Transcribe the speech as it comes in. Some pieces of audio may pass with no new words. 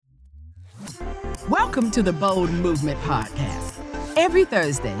Welcome to the Bold Movement Podcast. Every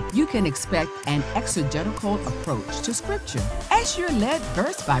Thursday, you can expect an exegetical approach to Scripture as you're led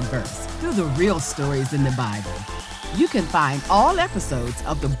verse by verse through the real stories in the Bible. You can find all episodes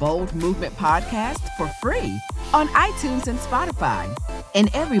of the Bold Movement Podcast for free on iTunes and Spotify. And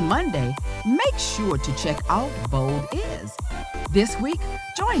every Monday, make sure to check out Bold Is. This week,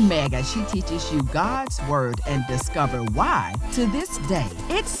 join Meg as she teaches you God's Word and discover why, to this day,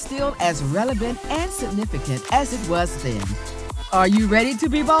 it's still as relevant and significant as it was then. Are you ready to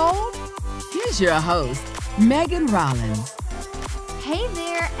be bold? Here's your host, Megan Rollins. Hey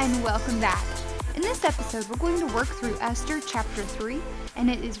there, and welcome back. In this episode, we're going to work through Esther chapter 3, and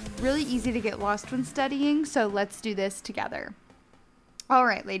it is really easy to get lost when studying, so let's do this together. All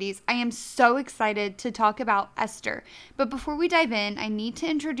right, ladies, I am so excited to talk about Esther, but before we dive in, I need to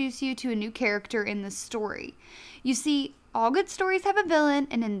introduce you to a new character in the story. You see, all good stories have a villain,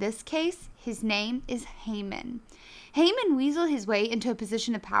 and in this case, his name is Haman. Haman weaseled his way into a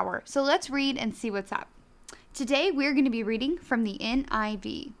position of power, so let's read and see what's up. Today, we're going to be reading from the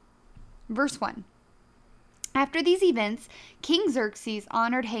NIV. Verse 1. After these events, King Xerxes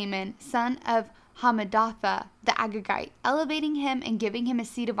honored Haman, son of Hammedatha the Agagite, elevating him and giving him a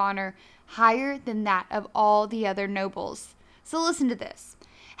seat of honor higher than that of all the other nobles. So listen to this.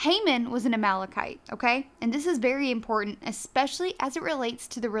 Haman was an Amalekite, okay? And this is very important, especially as it relates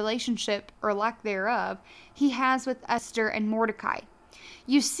to the relationship, or lack thereof, he has with Esther and Mordecai.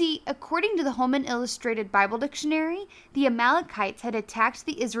 You see, according to the Holman Illustrated Bible Dictionary, the Amalekites had attacked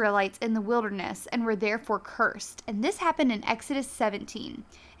the Israelites in the wilderness and were therefore cursed. And this happened in Exodus 17.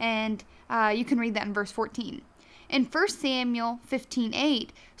 And you can read that in verse 14. In 1 Samuel 15:8,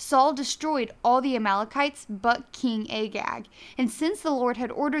 Saul destroyed all the Amalekites but King Agag. And since the Lord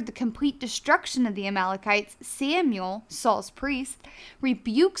had ordered the complete destruction of the Amalekites, Samuel, Saul's priest,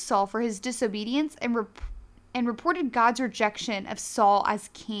 rebuked Saul for his disobedience and reported God's rejection of Saul as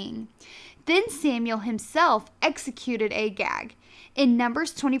king. Then Samuel himself executed Agag. In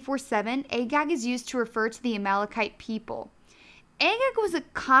Numbers 24:7, Agag is used to refer to the Amalekite people. Agag was a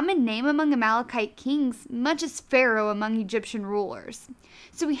common name among Amalekite kings, much as Pharaoh among Egyptian rulers.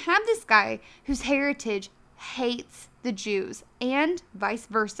 So we have this guy whose heritage hates the Jews, and vice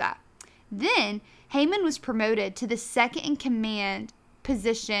versa. Then Haman was promoted to the second in command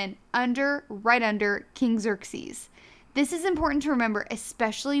position right under King Xerxes. This is important to remember,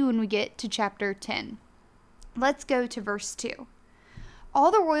 especially when we get to chapter 10. Let's go to verse 2. All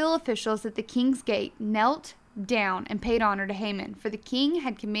the royal officials at the king's gate knelt down and paid honor to Haman, for the king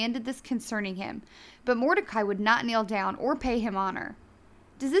had commanded this concerning him. But Mordecai would not kneel down or pay him honor.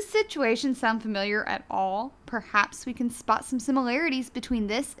 Does this situation sound familiar at all? Perhaps we can spot some similarities between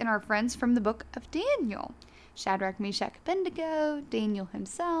this and our friends from the book of Daniel. Shadrach, Meshach, Abednego, Daniel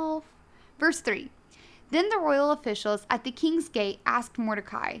himself. Verse 3. Then the royal officials at the king's gate asked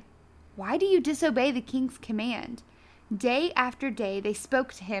Mordecai, "Why do you disobey the king's command?" Day after day they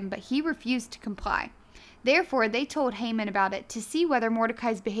spoke to him, but he refused to comply. Therefore they told Haman about it to see whether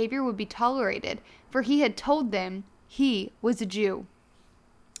Mordecai's behavior would be tolerated, for he had told them he was a Jew.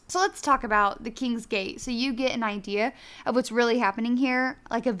 So let's talk about the king's gate so you get an idea of what's really happening here,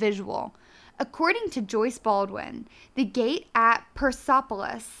 like a visual. According to Joyce Baldwin, the gate at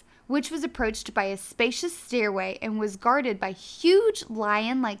Persepolis, which was approached by a spacious stairway and was guarded by huge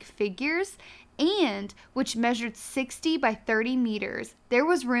lion-like figures, and which measured 60 by 30 meters, there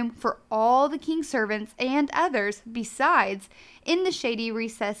was room for all the king's servants and others besides in the shady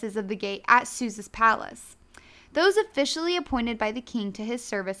recesses of the gate at Susa's palace. Those officially appointed by the king to his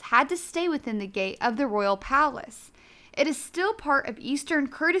service had to stay within the gate of the royal palace. It is still part of Eastern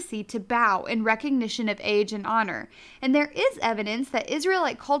courtesy to bow in recognition of age and honor, and there is evidence that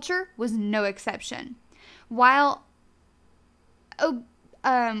Israelite culture was no exception. While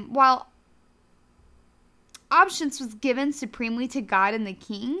obedience was given supremely to God and the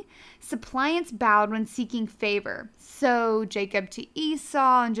king, suppliants bowed when seeking favor. So Jacob to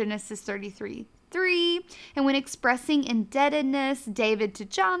Esau in Genesis 33:3, and when expressing indebtedness, David to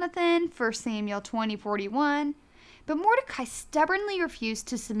Jonathan, 1 Samuel 20:41. But Mordecai stubbornly refused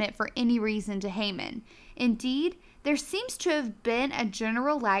to submit for any reason to Haman. Indeed, there seems to have been a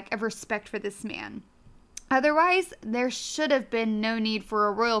general lack of respect for this man. Otherwise, there should have been no need for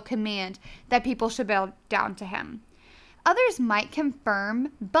a royal command that people should bow down to him. Others might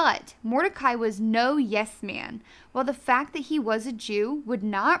confirm, but Mordecai was no yes man. While the fact that he was a Jew would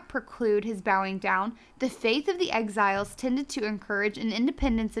not preclude his bowing down, the faith of the exiles tended to encourage an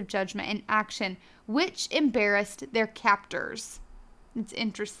independence of judgment and action, which embarrassed their captors. It's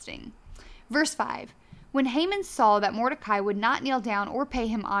interesting. Verse 5. When Haman saw that Mordecai would not kneel down or pay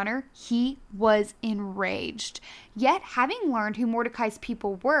him honor, he was enraged. Yet, having learned who Mordecai's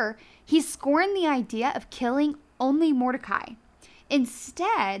people were, he scorned the idea of killing only Mordecai.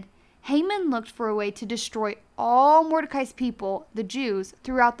 Instead, Haman looked for a way to destroy all Mordecai's people, the Jews,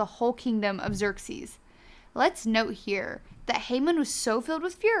 throughout the whole kingdom of Xerxes. Let's note here that Haman was so filled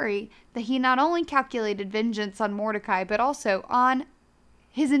with fury that he not only calculated vengeance on Mordecai, but also on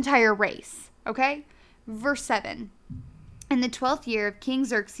his entire race. Okay? Verse 7. In the 12th year of King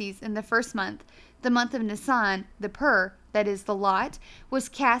Xerxes, in the first month, the month of Nisan, the pur, that is the lot, was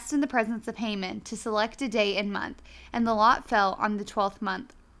cast in the presence of Haman to select a day and month, and the lot fell on the 12th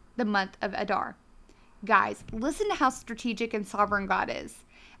month, the month of Adar. Guys, listen to how strategic and sovereign God is.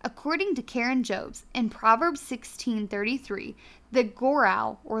 According to Karen Jobes, in Proverbs 16:33, the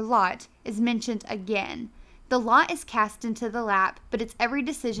goral, or lot, is mentioned again. The lot is cast into the lap, but its every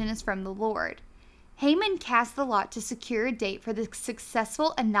decision is from the Lord. Haman cast the lot to secure a date for the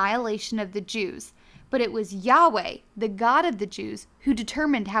successful annihilation of the Jews, but it was Yahweh, the God of the Jews, who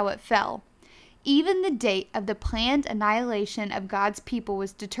determined how it fell. Even the date of the planned annihilation of God's people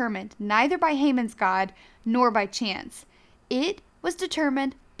was determined neither by Haman's God nor by chance. It was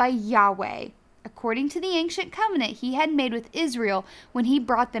determined by Yahweh, according to the ancient covenant he had made with Israel when he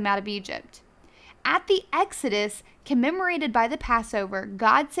brought them out of Egypt. At the Exodus, commemorated by the Passover,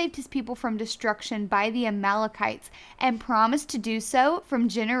 God saved his people from destruction by the Amalekites and promised to do so from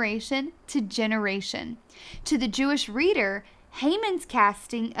generation to generation. To the Jewish reader, Haman's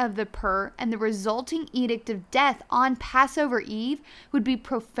casting of the pur and the resulting edict of death on Passover Eve would be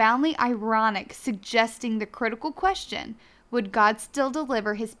profoundly ironic, suggesting the critical question: would God still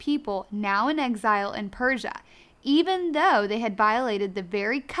deliver his people now in exile in Persia, even though they had violated the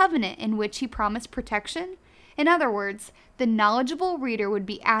very covenant in which he promised protection? In other words, the knowledgeable reader would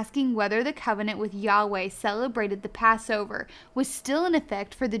be asking whether the covenant with Yahweh celebrated the Passover was still in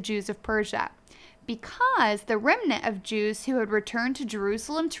effect for the Jews of Persia. Because the remnant of Jews who had returned to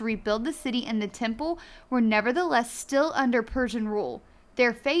Jerusalem to rebuild the city and the temple were nevertheless still under Persian rule.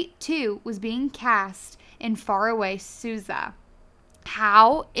 Their fate, too, was being cast in faraway Susa.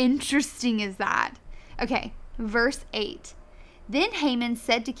 How interesting is that? Okay, verse 8. Then Haman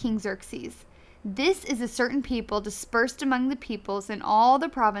said to King Xerxes, "This is a certain people dispersed among the peoples in all the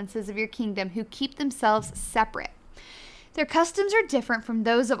provinces of your kingdom who keep themselves separate. Their customs are different from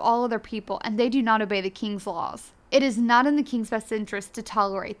those of all other people, and they do not obey the king's laws. It is not in the king's best interest to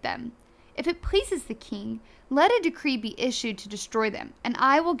tolerate them. If it pleases the king, let a decree be issued to destroy them, and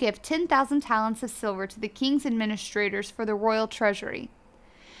I will give 10,000 talents of silver to the king's administrators for the royal treasury."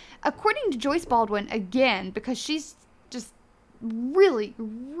 According to Joyce Baldwin, again, because she's just really,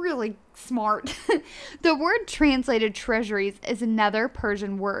 really smart, the word translated treasuries is another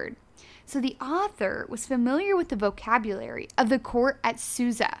Persian word. So the author was familiar with the vocabulary of the court at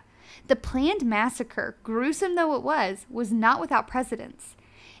Susa. The planned massacre, gruesome though it was not without precedence.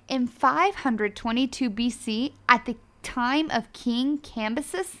 In 522 BC, at the time of King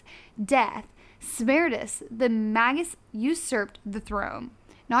Cambyses' death, Smerdis the Magus usurped the throne.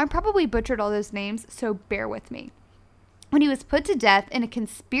 Now, I probably butchered all those names, so bear with me. When he was put to death in a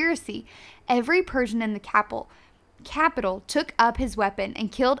conspiracy, every Persian in the capital took up his weapon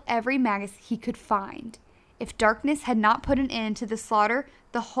and killed every Magus he could find. If darkness had not put an end to the slaughter,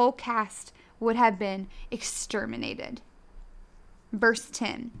 the whole caste would have been exterminated. Verse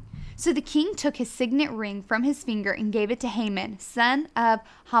 10. So the king took his signet ring from his finger and gave it to Haman, son of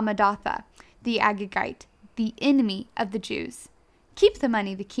Hammedatha, the Agagite, the enemy of the Jews. "Keep the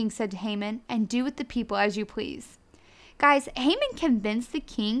money," the king said to Haman, "and do with the people as you please." Guys, Haman convinced the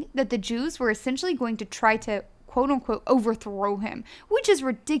king that the Jews were essentially going to try to quote-unquote overthrow him, which is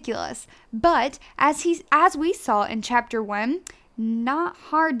ridiculous. But as we saw in chapter 1, not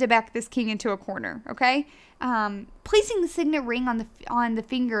hard to back this king into a corner, okay? Placing the signet ring on the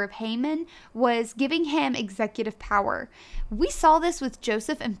finger of Haman was giving him executive power. We saw this with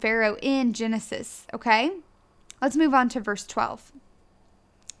Joseph and Pharaoh in Genesis, okay? Let's move on to verse 12.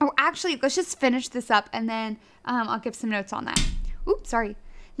 Oh, actually, let's just finish this up and then I'll give some notes on that. Oops, sorry.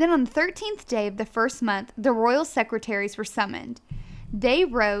 Then on the 13th day of the first month, the royal secretaries were summoned. They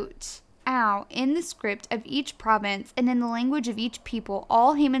wrote out in the script of each province and in the language of each people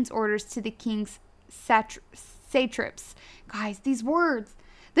all Haman's orders to the king's satraps. Guys, these words.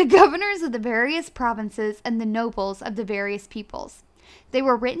 The governors of the various provinces and the nobles of the various peoples. They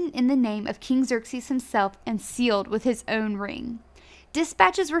were written in the name of King Xerxes himself and sealed with his own ring.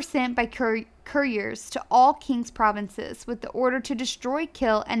 Dispatches were sent by couriers to all king's provinces with the order to destroy,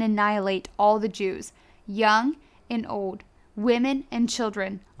 kill, and annihilate all the Jews, young and old, women and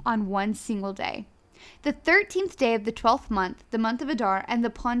children, on one single day. The 13th day of the 12th month, the month of Adar, and the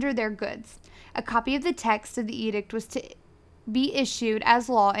plunder their goods. A copy of the text of the edict was to be issued as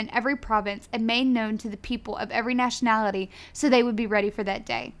law in every province and made known to the people of every nationality, so they would be ready for that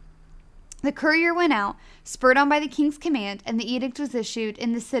day. The courier went out, spurred on by the king's command, and the edict was issued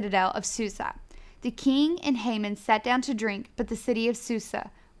in the citadel of Susa. The king and Haman sat down to drink, but the city of Susa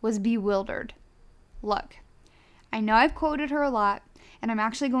was bewildered. Look, I know I've quoted her a lot, and I'm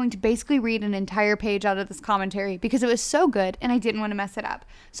actually going to basically read an entire page out of this commentary because it was so good and I didn't want to mess it up.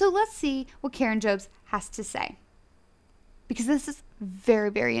 So let's see what Karen Jobes has to say, because this is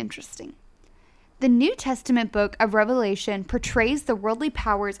very, very interesting. The New Testament book of Revelation portrays the worldly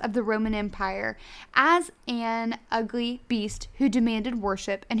powers of the Roman Empire as an ugly beast who demanded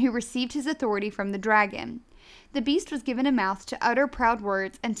worship and who received his authority from the dragon. The beast was given a mouth to utter proud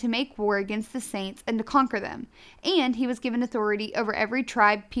words and to make war against the saints and to conquer them. And he was given authority over every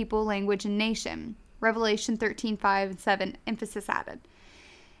tribe, people, language, and nation. Revelation 13:5 and 7, emphasis added.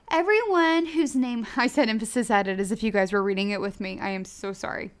 Everyone whose name, I said emphasis added as if you guys were reading it with me. I am so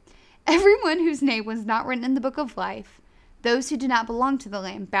sorry. Everyone whose name was not written in the book of life, those who did not belong to the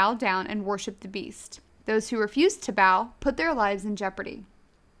Lamb, bowed down and worshipped the beast. Those who refused to bow put their lives in jeopardy.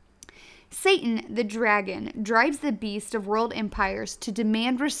 Satan, the dragon, drives the beast of world empires to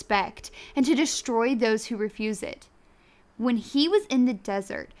demand respect and to destroy those who refuse it. When he was in the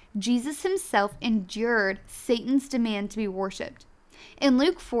desert, Jesus himself endured Satan's demand to be worshipped. In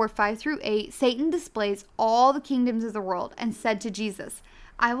Luke 4:5-8, Satan displays all the kingdoms of the world and said to Jesus,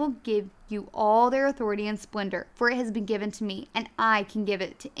 I will give you all their authority and splendor, for it has been given to me, and I can give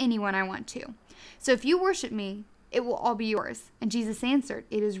it to anyone I want to. So if you worship me, it will all be yours. And Jesus answered,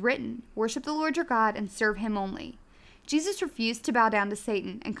 It is written, worship the Lord your God and serve him only. Jesus refused to bow down to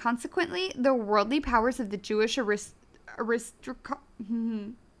Satan, and consequently, the worldly powers of the Jewish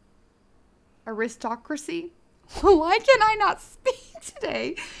aristocracy, why can I not speak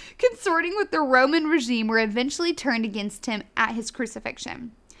today, consorting with the Roman regime, were eventually turned against him at his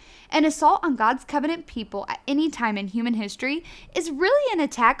crucifixion. An assault on God's covenant people at any time in human history is really an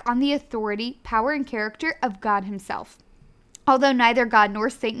attack on the authority, power, and character of God himself. Although neither God nor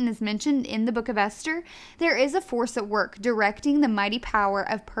Satan is mentioned in the book of Esther, there is a force at work directing the mighty power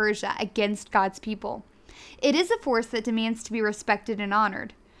of Persia against God's people. It is a force that demands to be respected and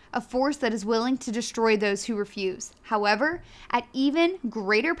honored, a force that is willing to destroy those who refuse. However, at even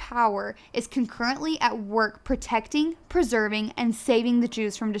greater power is concurrently at work protecting, preserving, and saving the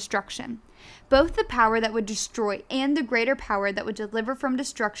Jews from destruction. Both the power that would destroy and the greater power that would deliver from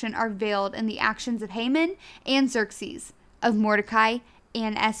destruction are veiled in the actions of Haman and Xerxes, of Mordecai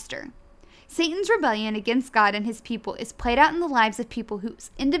and Esther. Satan's rebellion against God and his people is played out in the lives of people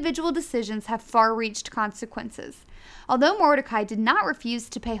whose individual decisions have far-reached consequences. Although Mordecai did not refuse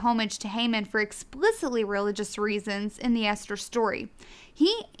to pay homage to Haman for explicitly religious reasons in the Esther story,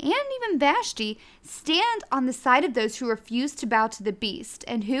 he and even Vashti stand on the side of those who refuse to bow to the beast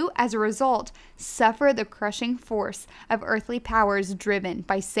and who, as a result, suffer the crushing force of earthly powers driven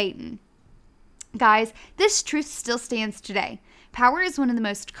by Satan. Guys, this truth still stands today. Power is one of the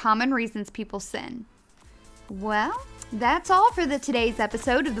most common reasons people sin. Well, that's all for today's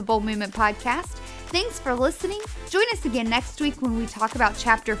episode of the Bold Movement Podcast. Thanks for listening. Join us again next week when we talk about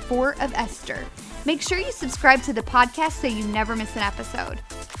Chapter 4 of Esther. Make sure you subscribe to the podcast so you never miss an episode.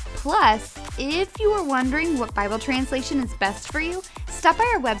 Plus, if you are wondering what Bible translation is best for you, stop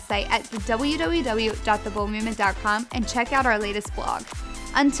by our website at www.theboldmovement.com and check out our latest blog.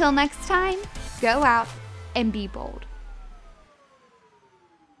 Until next time, go out and be bold.